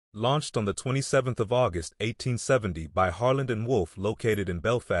Launched on the 27th of August 1870 by Harland and Wolff located in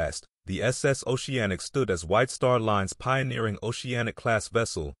Belfast, the SS Oceanic stood as White Star Line's pioneering Oceanic-class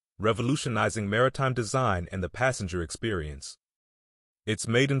vessel, revolutionizing maritime design and the passenger experience. Its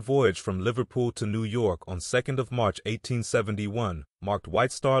maiden voyage from Liverpool to New York on 2nd of March 1871 marked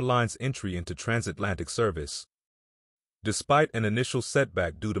White Star Line's entry into transatlantic service. Despite an initial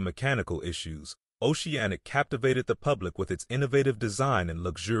setback due to mechanical issues, Oceanic captivated the public with its innovative design and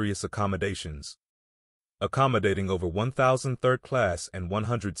luxurious accommodations. Accommodating over 1,000 third-class and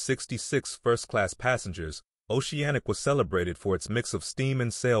 166 first-class passengers, Oceanic was celebrated for its mix of steam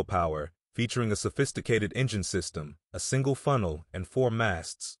and sail power, featuring a sophisticated engine system, a single funnel, and 4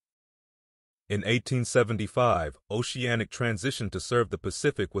 masts. In 1875, Oceanic transitioned to serve the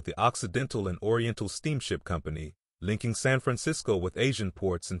Pacific with the Occidental and Oriental Steamship Company, linking San Francisco with Asian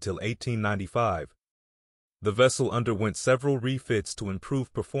ports until 1895. The vessel underwent several refits to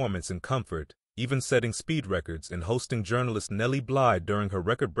improve performance and comfort, even setting speed records and hosting journalist Nellie Bly during her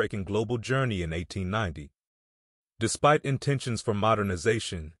record-breaking global journey in 1890. Despite intentions for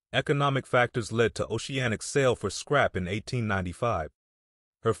modernization, economic factors led to Oceanic's sale for scrap in 1895.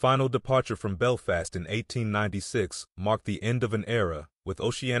 Her final departure from Belfast in 1896 marked the end of an era, with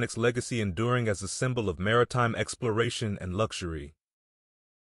Oceanic's legacy enduring as a symbol of maritime exploration and luxury.